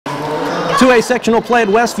2A sectional play at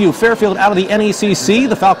Westview. Fairfield out of the NECC.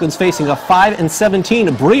 The Falcons facing a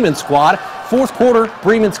 5-17 Bremen squad. Fourth quarter,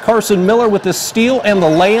 Bremen's Carson Miller with the steal and the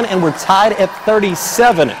lay-in, and we're tied at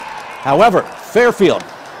 37. However, Fairfield,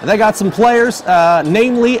 they got some players,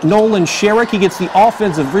 namely Nolan Sherrick. He gets the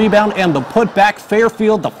offensive rebound and the putback.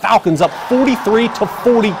 Fairfield, the Falcons up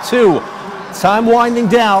 43-42. Time winding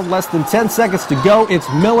down, less than 10 seconds to go. It's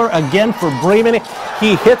Miller again for Bremen.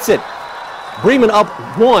 He hits it. Bremen up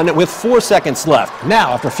 1 with 4 seconds left.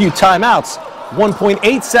 Now, after a few timeouts,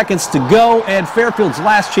 1.8 seconds to go, and Fairfield's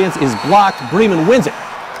last chance is blocked. Bremen wins it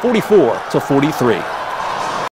 44-43.